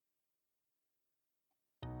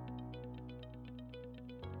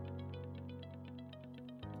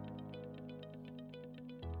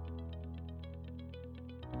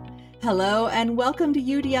Hello, and welcome to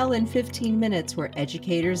UDL in 15 Minutes, where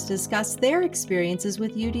educators discuss their experiences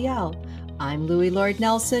with UDL. I'm Louie Lord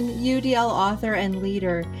Nelson, UDL author and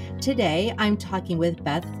leader. Today, I'm talking with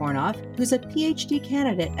Beth Fornoff, who's a PhD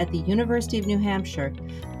candidate at the University of New Hampshire.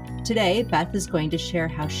 Today, Beth is going to share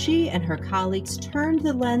how she and her colleagues turned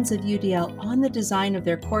the lens of UDL on the design of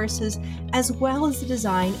their courses, as well as the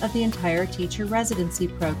design of the entire teacher residency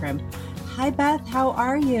program. Hi, Beth. How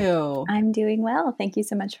are you? I'm doing well. Thank you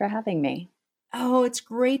so much for having me. Oh, it's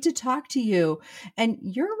great to talk to you. And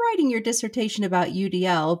you're writing your dissertation about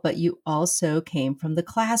UDL, but you also came from the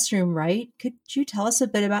classroom, right? Could you tell us a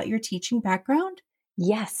bit about your teaching background?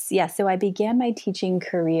 Yes. So I began my teaching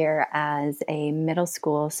career as a middle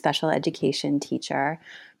school special education teacher,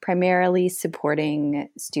 primarily supporting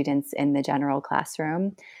students in the general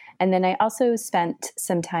classroom. And then I also spent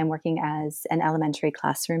some time working as an elementary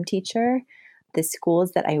classroom teacher. The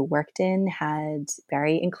schools that I worked in had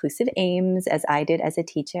very inclusive aims, as I did as a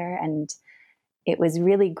teacher, and it was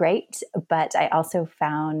really great. But I also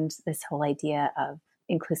found this whole idea of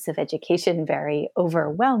inclusive education very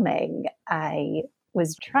overwhelming. I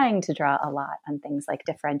was trying to draw a lot on things like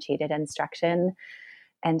differentiated instruction.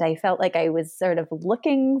 And I felt like I was sort of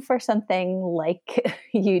looking for something like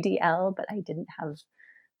UDL, but I didn't have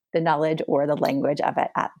the knowledge or the language of it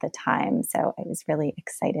at the time. So I was really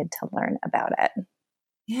excited to learn about it.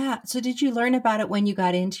 Yeah. So did you learn about it when you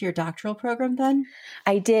got into your doctoral program then?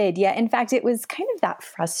 I did. Yeah. In fact, it was kind of that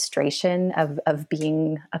frustration of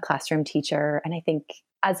being a classroom teacher. And I think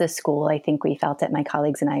as a school, I think we felt it, my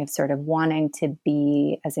colleagues and I, of sort of wanting to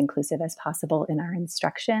be as inclusive as possible in our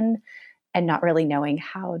instruction and not really knowing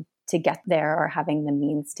how to get there or having the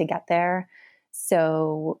means to get there.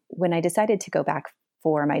 So when I decided to go back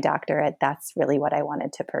for my doctorate, that's really what I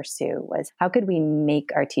wanted to pursue, was how could we make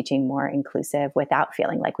our teaching more inclusive without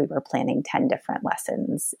feeling like we were planning 10 different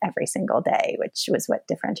lessons every single day, which was what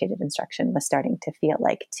differentiated instruction was starting to feel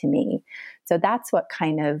like to me. So that's what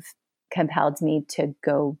kind of compelled me to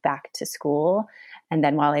go back to school. And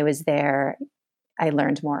then while I was there, I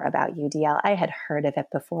learned more about UDL. I had heard of it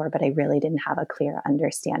before, but I really didn't have a clear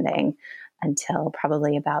understanding until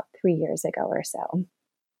probably about 3 years ago or so.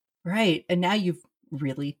 Right. And now you've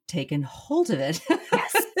really taken hold of it.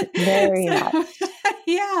 Yes, very much.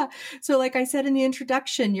 Yeah. So, like I said in the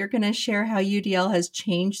introduction, you're going to share how UDL has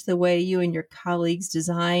changed the way you and your colleagues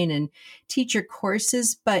design and teach your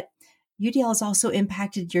courses. But UDL has also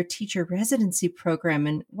impacted your teacher residency program.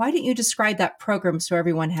 And why don't you describe that program so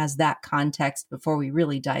everyone has that context before we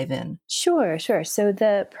really dive in? Sure. So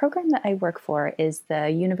the program that I work for is the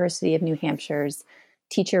University of New Hampshire's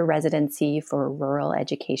Teacher Residency for Rural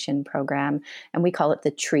Education program, and we call it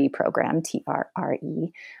the TREE program,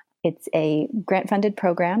 TRRE. It's a grant-funded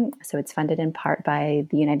program, so it's funded in part by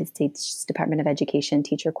the United States Department of Education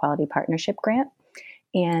Teacher Quality Partnership Grant.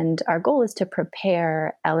 And our goal is to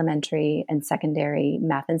prepare elementary and secondary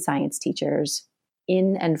math and science teachers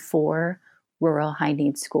in and for rural high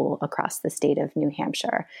needs school across the state of New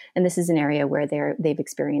Hampshire. And this is an area where they've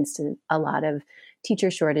experienced a lot of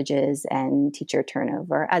teacher shortages and teacher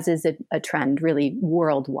turnover, as is a trend really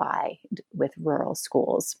worldwide with rural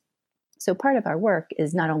schools. So part of our work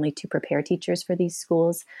is not only to prepare teachers for these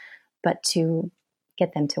schools, but to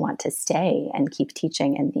get them to want to stay and keep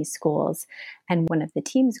teaching in these schools. And one of the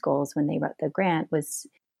team's goals when they wrote the grant was,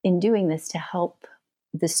 in doing this, to help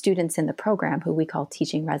the students in the program, who we call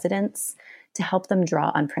teaching residents, to help them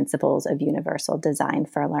draw on principles of universal design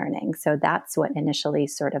for learning. So that's what initially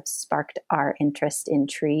sort of sparked our interest in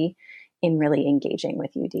TREE, in really engaging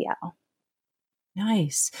with UDL.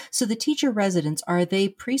 Nice. So the teacher residents, are they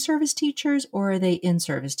pre-service teachers or are they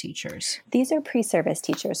in-service teachers? These are pre-service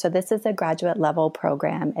teachers. So this is a graduate level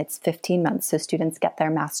program. It's 15 months. So students get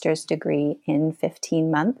their master's degree in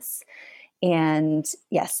 15 months. And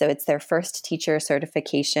yes, so it's their first teacher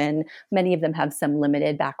certification. Many of them have some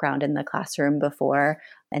limited background in the classroom before.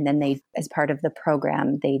 And then they, as part of the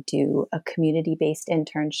program, they do a community-based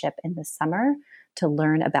internship in the summer to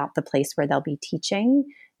learn about the place where they'll be teaching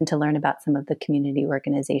and to learn about some of the community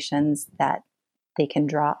organizations that they can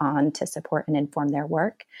draw on to support and inform their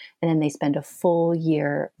work. And then they spend a full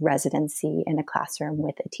year residency in a classroom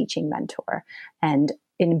with a teaching mentor. And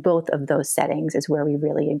in both of those settings is where we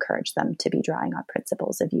really encourage them to be drawing on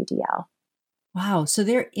principles of UDL. Wow. So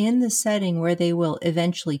they're in the setting where they will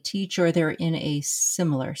eventually teach, or they're in a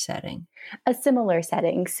similar setting? A similar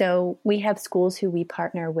setting. So we have schools who we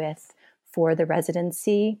partner with for the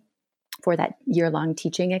residency. for that year-long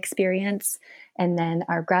teaching experience. And then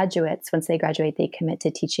our graduates, once they graduate, they commit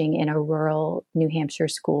to teaching in a rural New Hampshire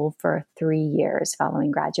school for 3 years following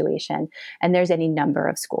graduation. And there's any number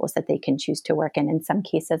of schools that they can choose to work in. In some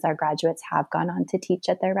cases, our graduates have gone on to teach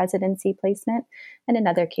at their residency placement. And in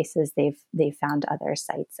other cases, they've found other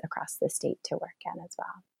sites across the state to work in as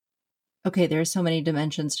well. Okay, there are so many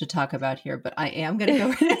dimensions to talk about here, but I am going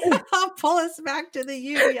to go I'll pull us back to the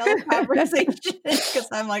UDL conversation because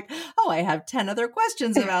I'm like, oh, I have 10 other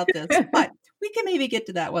questions about this, but we can maybe get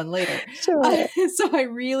to that one later. Sure. So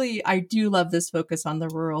I do love this focus on the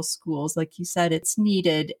rural schools. Like you said, it's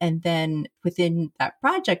needed. And then within that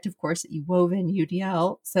project, of course, that you wove in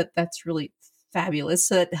UDL, so that's really fabulous.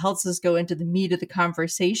 So it helps us go into the meat of the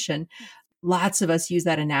conversation. Lots of us use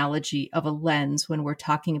that analogy of a lens when we're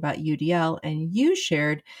talking about UDL. And you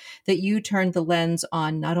shared that you turned the lens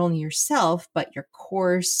on not only yourself, but your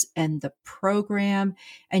course and the program.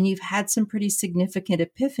 And you've had some pretty significant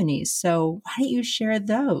epiphanies. So why don't you share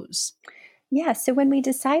those? Yeah. So when we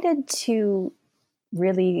decided to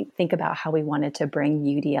really think about how we wanted to bring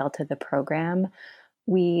UDL to the program,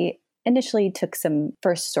 we initially took some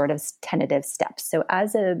first sort of tentative steps. So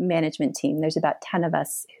as a management team, there's about 10 of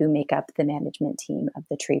us who make up the management team of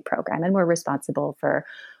the TREE program, and we're responsible for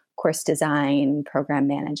course design, program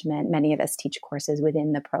management. Many of us teach courses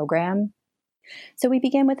within the program. So we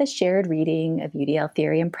began with a shared reading of UDL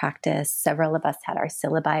theory and practice. Several of us had our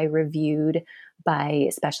syllabi reviewed by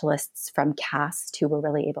specialists from CAST who were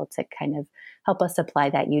really able to kind of help us apply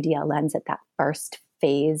that UDL lens at that first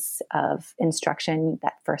phase of instruction,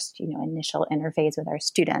 that first, initial interface with our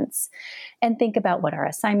students, and think about what our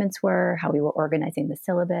assignments were, how we were organizing the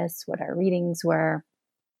syllabus, what our readings were.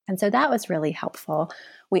 And so that was really helpful.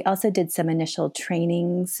 We also did some initial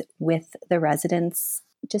trainings with the residents,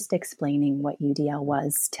 just explaining what UDL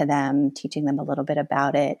was to them, teaching them a little bit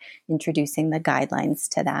about it, introducing the guidelines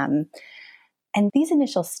to them. And these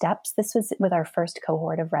initial steps, this was with our first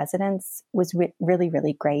cohort of residents, was really,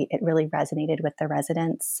 really great. It really resonated with the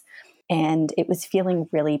residents. And it was feeling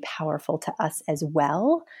really powerful to us as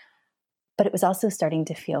well. But it was also starting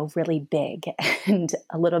to feel really big and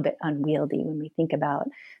a little bit unwieldy when we think about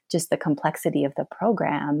just the complexity of the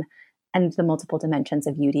program and the multiple dimensions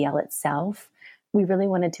of UDL itself. We really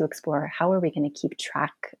wanted to explore how are we going to keep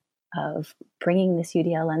track of bringing this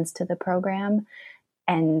UDL lens to the program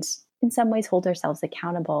and in some ways hold ourselves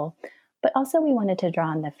accountable. But also we wanted to draw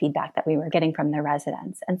on the feedback that we were getting from the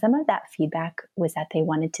residents. And some of that feedback was that they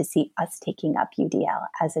wanted to see us taking up UDL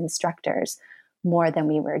as instructors more than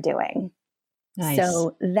we were doing. Nice.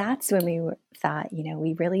 So that's when we thought,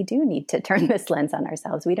 we really do need to turn this lens on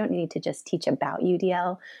ourselves. We don't need to just teach about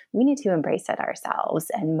UDL. We need to embrace it ourselves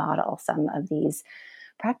and model some of these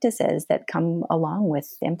practices that come along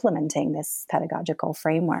with implementing this pedagogical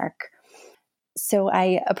framework. So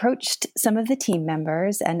I approached some of the team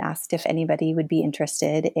members and asked if anybody would be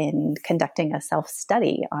interested in conducting a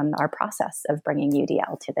self-study on our process of bringing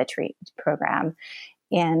UDL to the TREE program.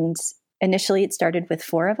 And initially it started with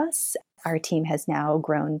 4 of us. Our team has now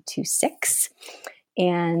grown to 6.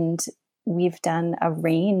 And we've done a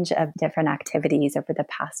range of different activities over the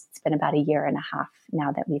past, it's been about a year and a half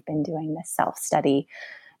now that we've been doing this self-study.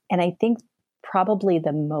 And I think probably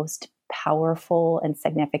the most powerful and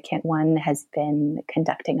significant one has been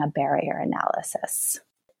conducting a barrier analysis.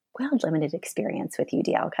 We had limited experience with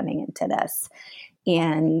UDL coming into this.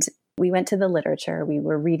 And we went to the literature. We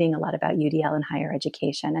were reading a lot about UDL in higher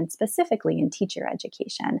education and specifically in teacher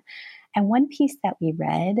education. And one piece that we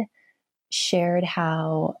read shared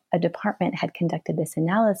how a department had conducted this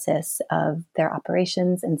analysis of their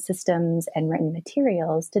operations and systems and written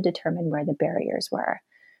materials to determine where the barriers were.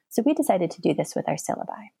 So we decided to do this with our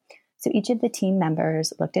syllabi. So each of the team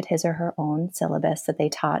members looked at his or her own syllabus that they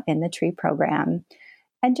taught in the TREE program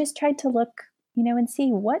and just tried to look, and see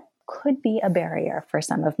what could be a barrier for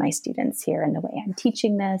some of my students here in the way I'm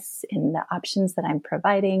teaching this, in the options that I'm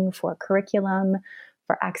providing for curriculum,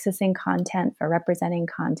 for accessing content, for representing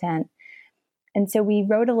content. And so we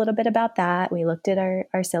wrote a little bit about that. We looked at our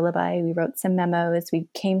syllabi, we wrote some memos, we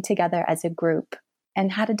came together as a group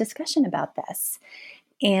and had a discussion about this.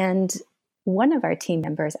 And one of our team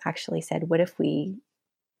members actually said, what if we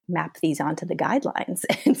map these onto the guidelines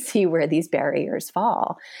and see where these barriers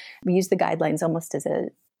fall? We use the guidelines almost as a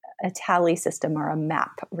tally system or a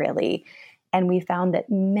map, really. And we found that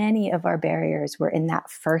many of our barriers were in that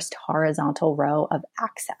first horizontal row of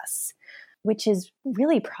access, which is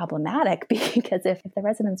really problematic because if the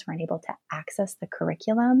residents weren't able to access the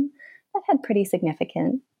curriculum, that had pretty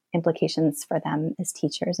significant implications for them as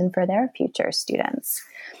teachers and for their future students.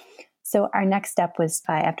 So our next step was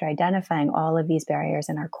after identifying all of these barriers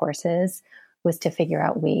in our courses, was to figure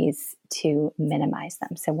out ways to minimize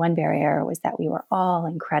them. So one barrier was that we were all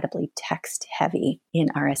incredibly text heavy in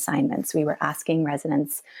our assignments. We were asking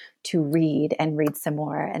residents to read and read some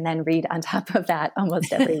more, and then read on top of that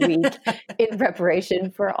almost every week in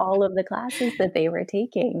preparation for all of the classes that they were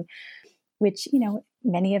taking, which,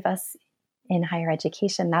 many of us in higher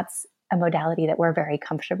education, that's a modality that we're very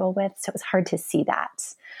comfortable with. So it was hard to see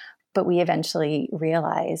that. But we eventually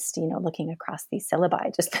realized, looking across these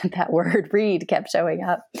syllabi, just that word read kept showing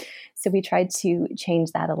up. So we tried to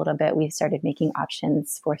change that a little bit. We started making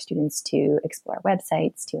options for students to explore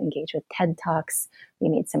websites, to engage with TED Talks. We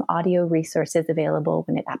made some audio resources available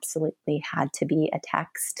when it absolutely had to be a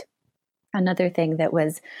text. Another thing that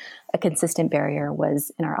was a consistent barrier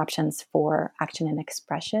was in our options for action and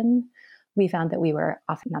expression. We found that we were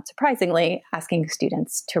often, not surprisingly, asking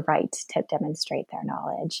students to write to demonstrate their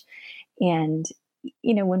knowledge. And,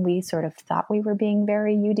 when we sort of thought we were being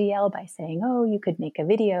very UDL by saying, oh, you could make a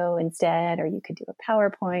video instead, or you could do a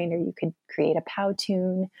PowerPoint, or you could create a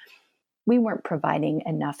Powtoon, we weren't providing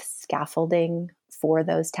enough scaffolding for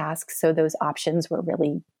those tasks. So those options were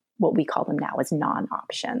really what we call them now as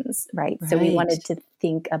non-options, right? So we wanted to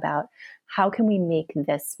think about how can we make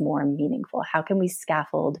this more meaningful? How can we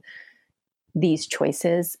scaffold these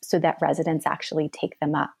choices so that residents actually take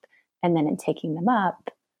them up, and then in taking them up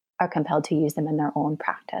are compelled to use them in their own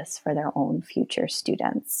practice for their own future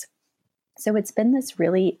students. So it's been this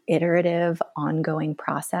really iterative, ongoing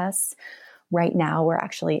process. Right now, we're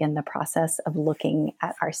actually in the process of looking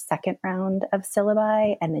at our second round of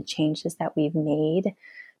syllabi and the changes that we've made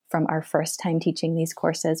from our first time teaching these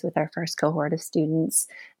courses with our first cohort of students.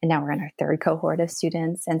 And now we're in our third cohort of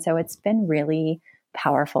students. And so it's been really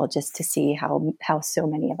powerful just to see how so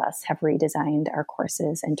many of us have redesigned our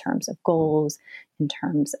courses in terms of goals, in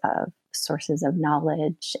terms of sources of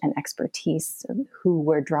knowledge and expertise, who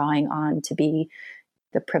we're drawing on to be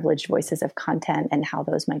the privileged voices of content and how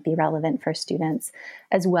those might be relevant for students,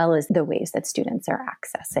 as well as the ways that students are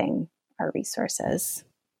accessing our resources.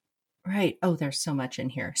 Right. Oh, there's so much in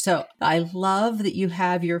here. So I love that you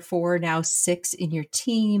have your 4, now 6 in your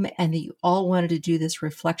team, and that you all wanted to do this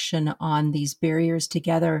reflection on these barriers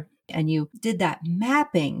together. And you did that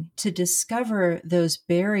mapping to discover those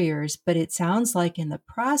barriers. But it sounds like in the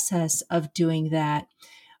process of doing that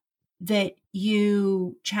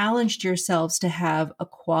you challenged yourselves to have a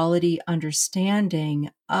quality understanding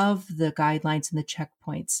of the guidelines and the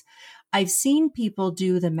checkpoints. I've seen people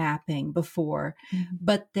do the mapping before,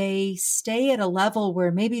 but they stay at a level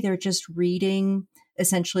where maybe they're just reading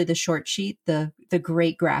essentially the short sheet, the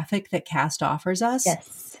great graphic that CAST offers us.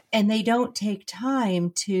 Yes. And they don't take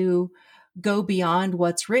time to go beyond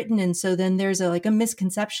what's written. And so then there's a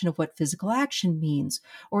misconception of what physical action means,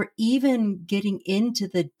 or even getting into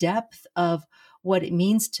the depth of what it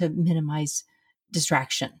means to minimize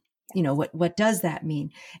distraction. What does that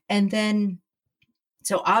mean? And then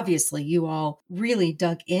so obviously you all really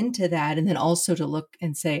dug into that, and then also to look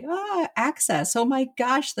and say, access. Oh my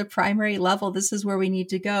gosh, the primary level, this is where we need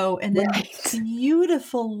to go. And then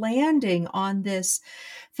beautiful landing on this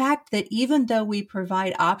fact that even though we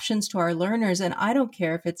provide options to our learners, and I don't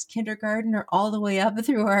care if it's kindergarten or all the way up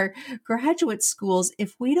through our graduate schools,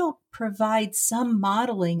 if we don't provide some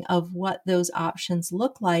modeling of what those options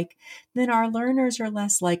look like, then our learners are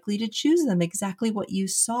less likely to choose them. Exactly what you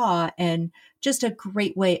saw, and just a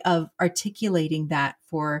great way of articulating that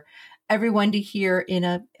for everyone to hear in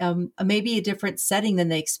a maybe a different setting than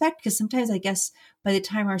they expect. Because sometimes I guess by the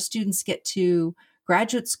time our students get to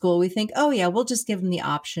graduate school, we think, oh yeah, we'll just give them the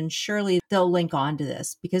option. Surely they'll link on to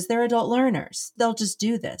this because they're adult learners. They'll just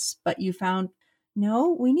do this. But you found,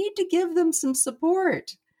 no, we need to give them some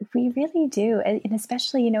support. We really do. And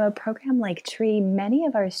especially, a program like TREE, many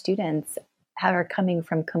of our students are coming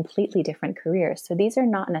from completely different careers. So these are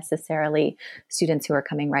not necessarily students who are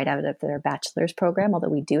coming right out of their bachelor's program, although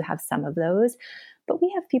we do have some of those. But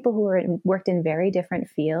we have people who worked in very different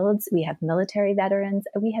fields. We have military veterans.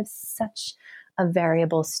 We have such a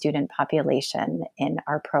variable student population in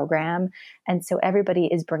our program. And so everybody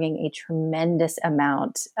is bringing a tremendous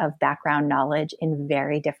amount of background knowledge in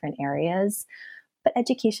very different areas. But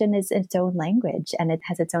education is its own language, and it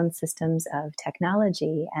has its own systems of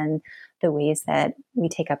technology and the ways that we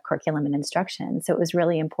take up curriculum and instruction. So it was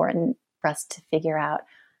really important for us to figure out,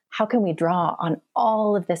 how can we draw on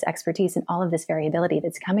all of this expertise and all of this variability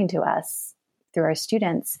that's coming to us through our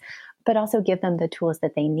students, but also give them the tools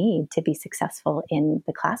that they need to be successful in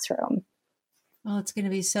the classroom. Well, it's going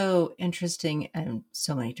to be so interesting in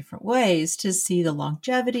so many different ways to see the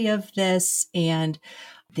longevity of this and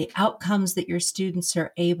the outcomes that your students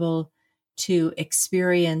are able to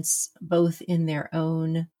experience both in their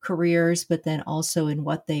own careers, but then also in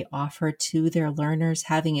what they offer to their learners,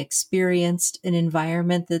 having experienced an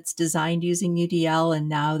environment that's designed using UDL, and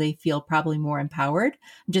now they feel probably more empowered.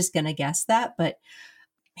 I'm just going to guess that, but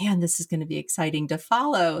man, this is going to be exciting to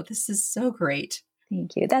follow. This is so great.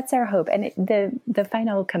 Thank you. That's our hope. And the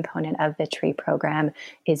final component of the TREE program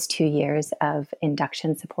is 2 years of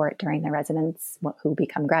induction support during the residents who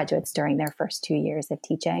become graduates during their first 2 years of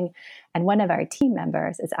teaching. And one of our team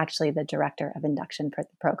members is actually the director of induction for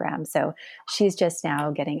the program. So she's just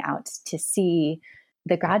now getting out to see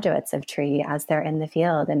the graduates of TREE as they're in the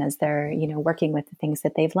field and as they're, working with the things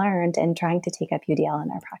that they've learned and trying to take up UDL in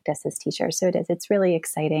their practice as teachers. So it's really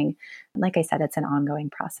exciting. Like I said, it's an ongoing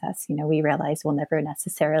process. We realize we'll never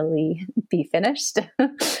necessarily be finished,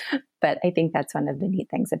 but I think that's one of the neat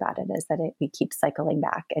things about it is that we keep cycling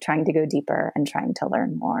back and trying to go deeper and trying to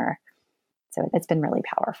learn more. So it's been really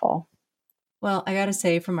powerful. Well, I got to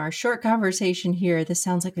say, from our short conversation here, this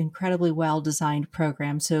sounds like an incredibly well-designed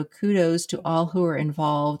program. So kudos to all who are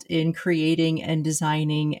involved in creating and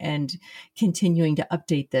designing and continuing to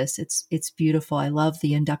update this. It's beautiful. I love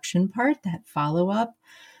the induction part, that follow-up.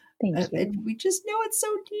 Thank you. We just know it's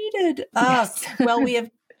so needed. Yes. Well, we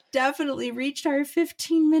have definitely reached our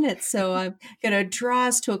 15 minutes. So I'm going to draw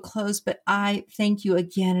us to a close, but I thank you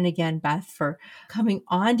again and again, Beth, for coming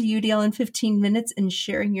on to UDL in 15 minutes and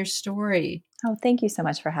sharing your story. Oh, thank you so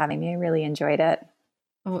much for having me. I really enjoyed it.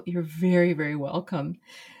 Oh, you're very, very welcome.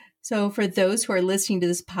 So for those who are listening to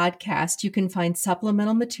this podcast, you can find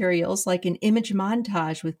supplemental materials like an image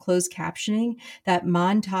montage with closed captioning, that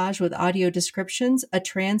montage with audio descriptions, a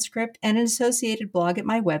transcript, and an associated blog at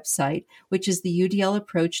my website, which is the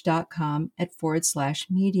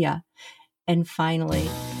udlapproach.com/media. And finally,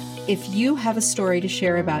 if you have a story to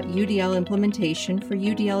share about UDL implementation for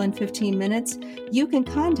UDL in 15 minutes, you can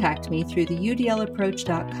contact me through the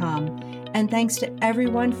udlapproach.com. And thanks to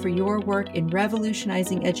everyone for your work in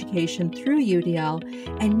revolutionizing education through UDL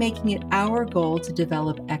and making it our goal to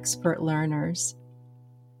develop expert learners.